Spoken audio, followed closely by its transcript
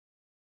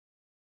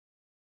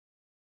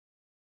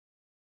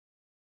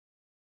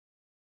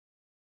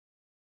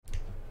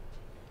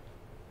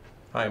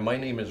Hi, my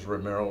name is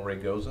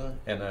Raygoza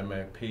and I'm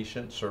a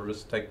patient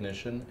service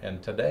technician,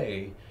 and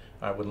today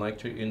I would like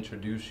to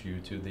introduce you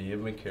to the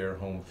SuperCare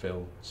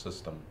HomeFill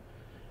system.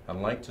 I'd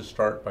like to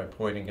start by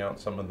pointing out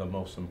some of the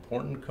most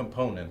important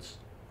components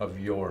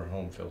of your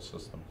HomeFill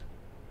system.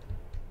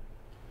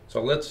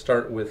 So let's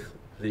start with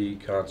the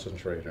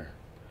concentrator.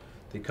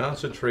 The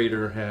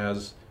concentrator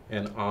has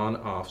an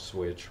on-off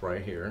switch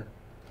right here,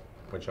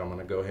 which I'm going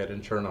to go ahead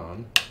and turn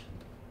on.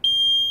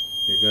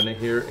 You're going to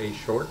hear a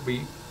short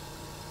beep,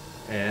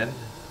 and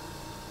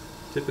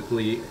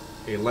typically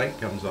a light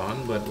comes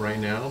on, but right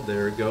now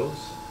there it goes.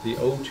 The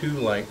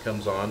O2 light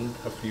comes on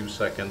a few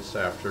seconds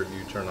after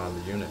you turn on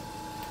the unit.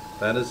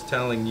 That is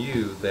telling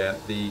you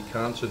that the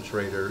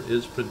concentrator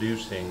is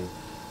producing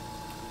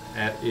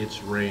at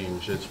its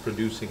range. It's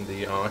producing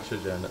the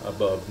oxygen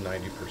above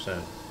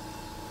 90%.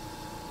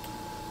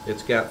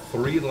 It's got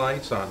 3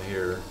 lights on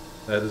here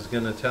that is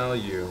going to tell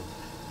you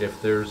if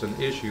there's an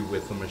issue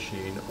with the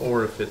machine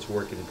or if it's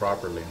working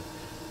properly.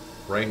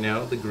 Right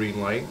now the green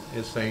light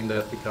is saying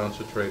that the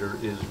concentrator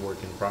is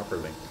working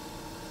properly.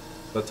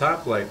 The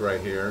top light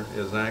right here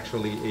is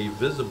actually a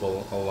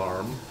visible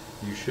alarm.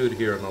 You should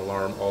hear an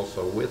alarm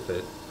also with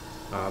it.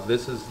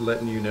 This is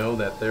letting you know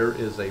that there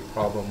is a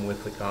problem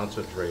with the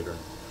concentrator.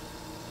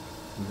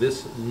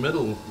 This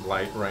middle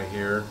light right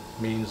here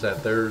means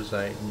that there's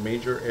a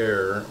major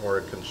error or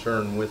a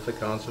concern with the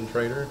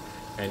concentrator,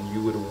 and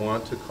you would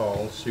want to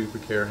call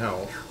SuperCare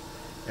Health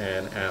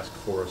and ask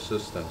for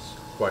assistance.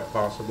 Quite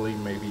possibly,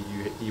 maybe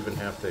you even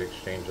have to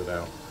exchange it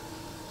out.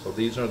 So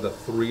these are the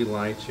 3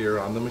 lights here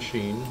on the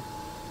machine.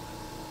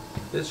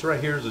 This right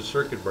here is a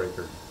circuit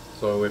breaker.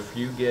 So if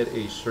you get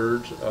a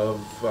surge of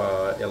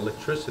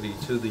electricity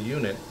to the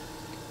unit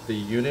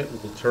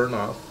will turn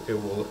off, it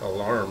will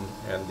alarm,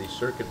 and the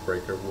circuit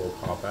breaker will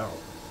pop out.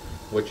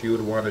 What you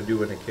would want to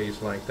do in a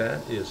case like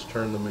that is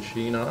turn the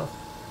machine off,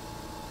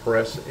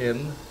 press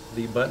in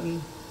the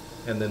button,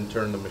 and then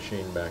turn the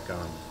machine back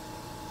on.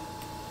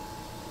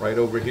 Right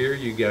over here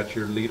you got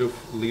your liter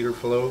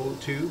flow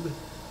tube,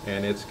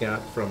 and it's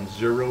got from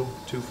 0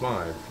 to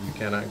 5. You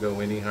cannot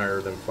go any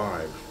higher than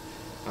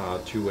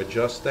 5. To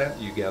adjust that,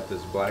 you got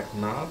this black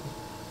knob.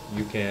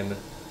 You can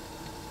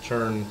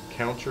turn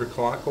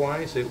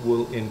counterclockwise, it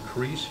will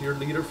increase your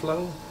liter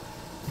flow.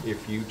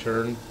 If you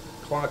turn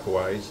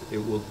clockwise, it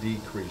will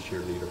decrease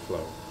your liter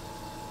flow.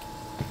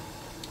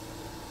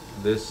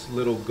 This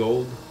little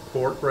gold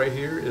port right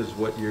here is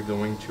what you're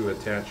going to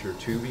attach your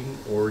tubing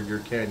or your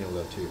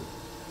cannula to.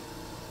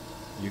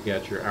 You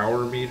got your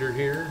hour meter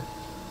here,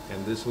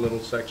 and this little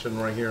section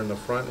right here in the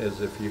front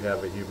is if you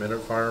have a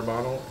humidifier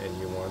bottle and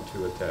you want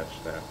to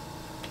attach that.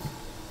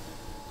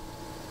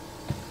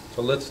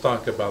 So let's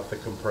talk about the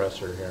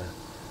compressor here.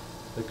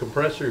 The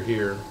compressor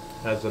here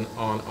has an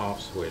on-off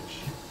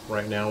switch.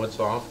 Right now it's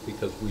off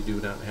because we do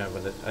not have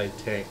a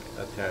tank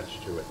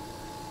attached to it.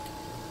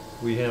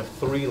 We have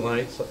 3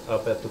 lights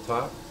up at the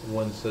top.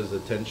 One says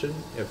attention.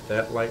 If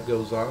that light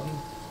goes on,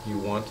 you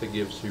want to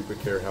give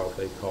SuperCare Health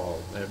a call.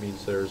 That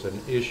means there's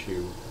an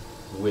issue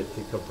with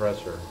the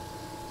compressor.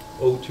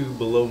 O2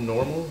 below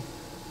normal,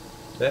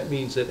 that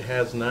means it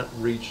has not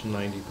reached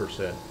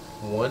 90%.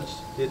 Once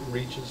it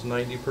reaches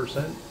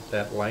 90%,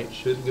 that light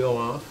should go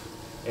off,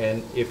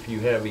 and if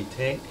you have a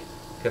tank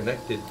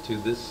connected to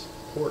this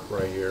port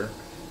right here,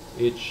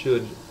 it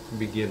should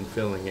begin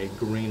filling. A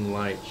green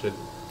light should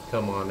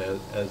come on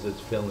as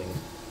it's filling.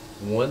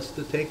 Once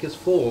the tank is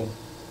full,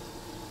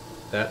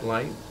 that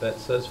light that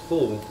says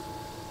full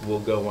will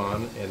go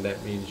on, and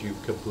that means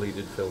you've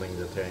completed filling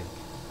the tank.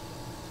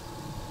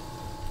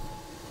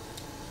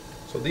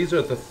 So these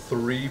are the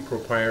 3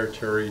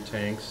 proprietary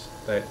tanks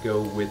that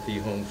go with the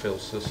HomeFill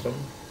system.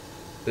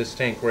 This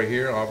tank right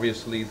here,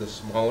 obviously the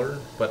smaller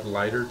but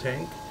lighter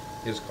tank,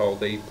 is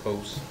called a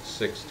Post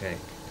 6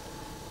 tank.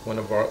 One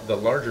of the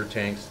larger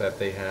tanks that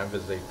they have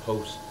is a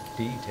Post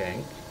D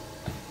tank,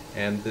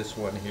 and this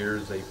one here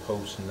is a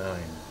Post 9.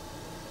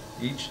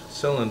 Each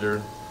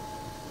cylinder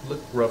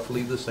look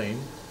roughly the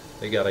same.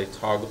 They got a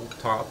toggle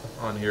top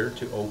on here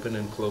to open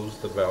and close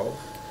the valve,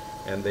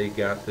 and they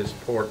got this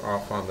port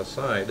off on the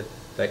side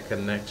that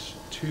connects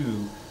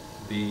to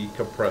the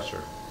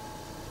compressor.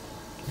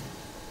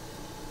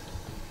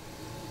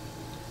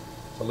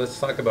 So let's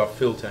talk about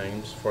fill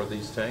times for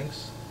these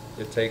tanks.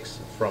 It takes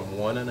from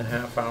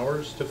 1.5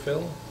 hours to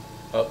fill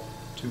up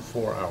to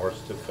 4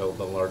 hours to fill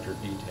the larger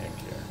D tank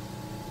here.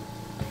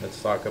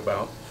 Let's talk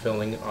about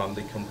filling on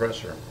the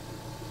compressor.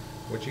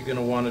 What you're going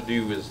to want to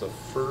do is, the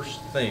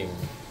first thing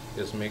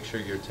is make sure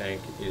your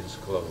tank is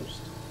closed.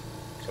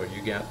 So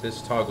you got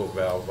this toggle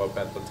valve up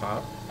at the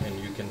top, and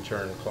you can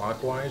turn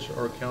clockwise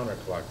or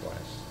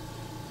counterclockwise.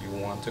 You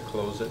want to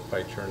close it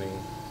by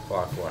turning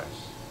clockwise.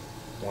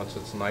 Once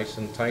it's nice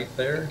and tight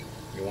there,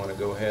 you want to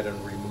go ahead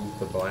and remove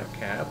the black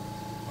cap,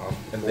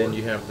 and then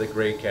you have the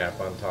gray cap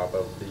on top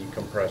of the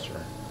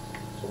compressor.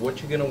 So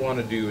what you're going to want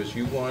to do is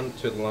you want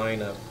to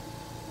line up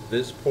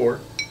this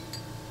port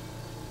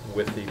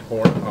with the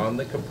port on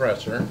the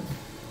compressor,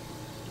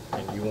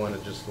 and you want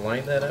to just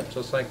line that up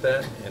just like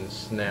that and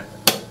snap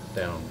it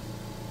down.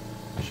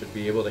 You should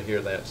be able to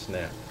hear that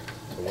snap.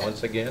 So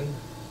once again,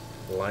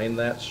 line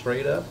that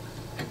straight up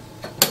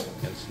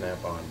and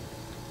snap on.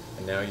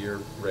 And now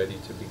you're ready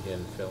to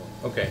begin filling.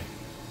 Okay,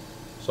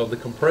 so the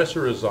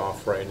compressor is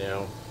off right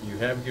now. You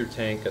have your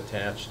tank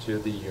attached to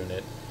the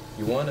unit.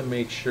 You want to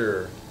make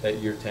sure that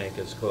your tank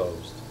is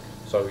closed.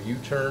 So you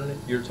turn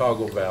your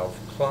toggle valve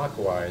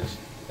clockwise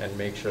and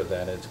make sure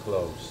that it's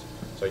closed.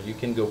 So you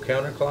can go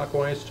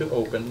counterclockwise to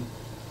open,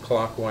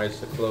 clockwise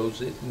to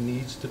close. It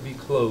needs to be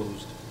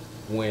closed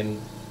when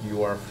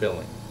you are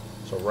filling.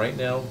 So right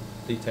now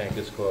the tank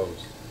is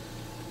closed.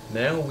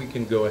 Now we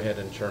can go ahead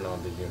and turn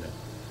on the unit.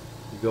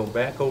 You go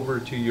back over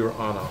to your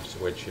on-off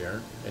switch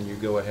here and you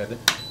go ahead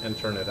and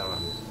turn it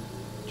on.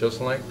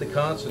 Just like the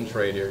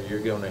concentrator, you're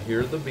going to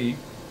hear the beep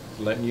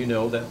letting you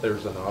know that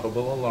there's an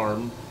audible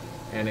alarm,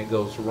 and it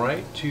goes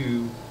right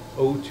to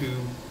O2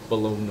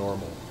 below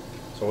normal.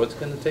 So it's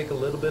going to take a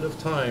little bit of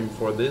time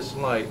for this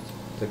light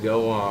to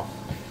go off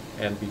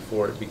and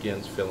before it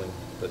begins filling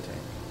the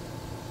tank.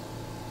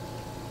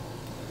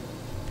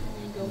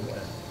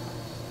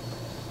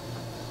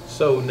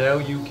 So now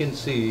you can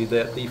see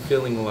that the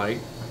filling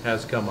light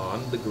has come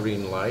on, the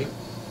green light,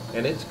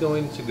 and it's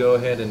going to go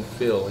ahead and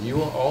fill. You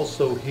will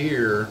also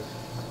hear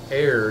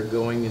air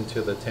going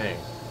into the tank.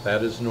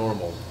 That is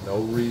normal. No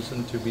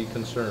reason to be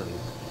concerned.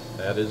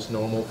 That is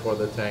normal for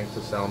the tank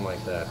to sound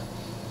like that.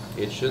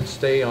 It should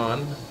stay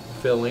on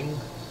filling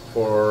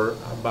for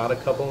about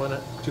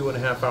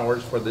 2.5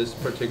 hours for this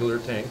particular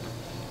tank,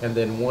 and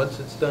then once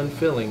it's done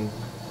filling,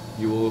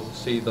 you will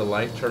see the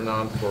light turn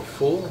on for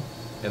full,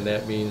 and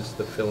that means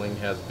the filling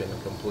has been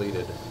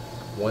completed.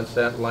 Once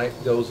that light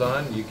goes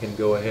on, you can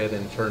go ahead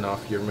and turn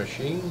off your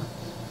machine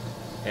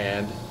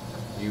and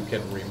you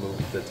can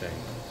remove the tank.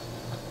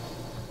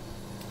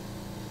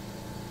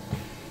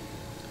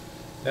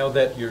 Now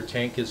that your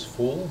tank is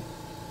full,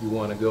 you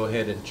want to go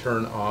ahead and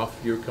turn off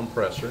your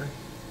compressor.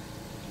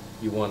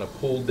 You want to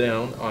pull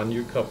down on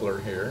your coupler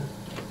here.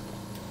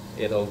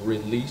 It'll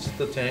release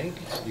the tank.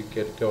 You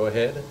can go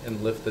ahead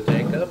and lift the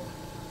tank up,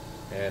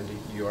 and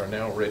you are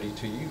now ready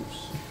to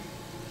use.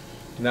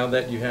 Now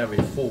that you have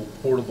a full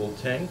portable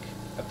tank,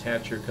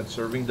 attach your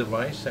conserving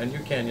device and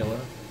your cannula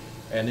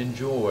and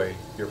enjoy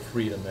your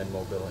freedom and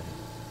mobility.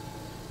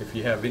 If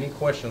you have any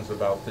questions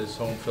about this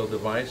HomeFill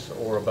device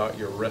or about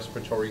your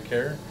respiratory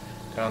care,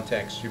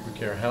 contact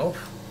SuperCare Health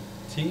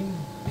team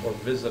or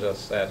visit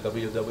us at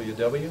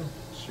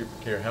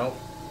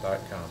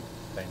www.supercarehealth.com.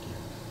 Thank you.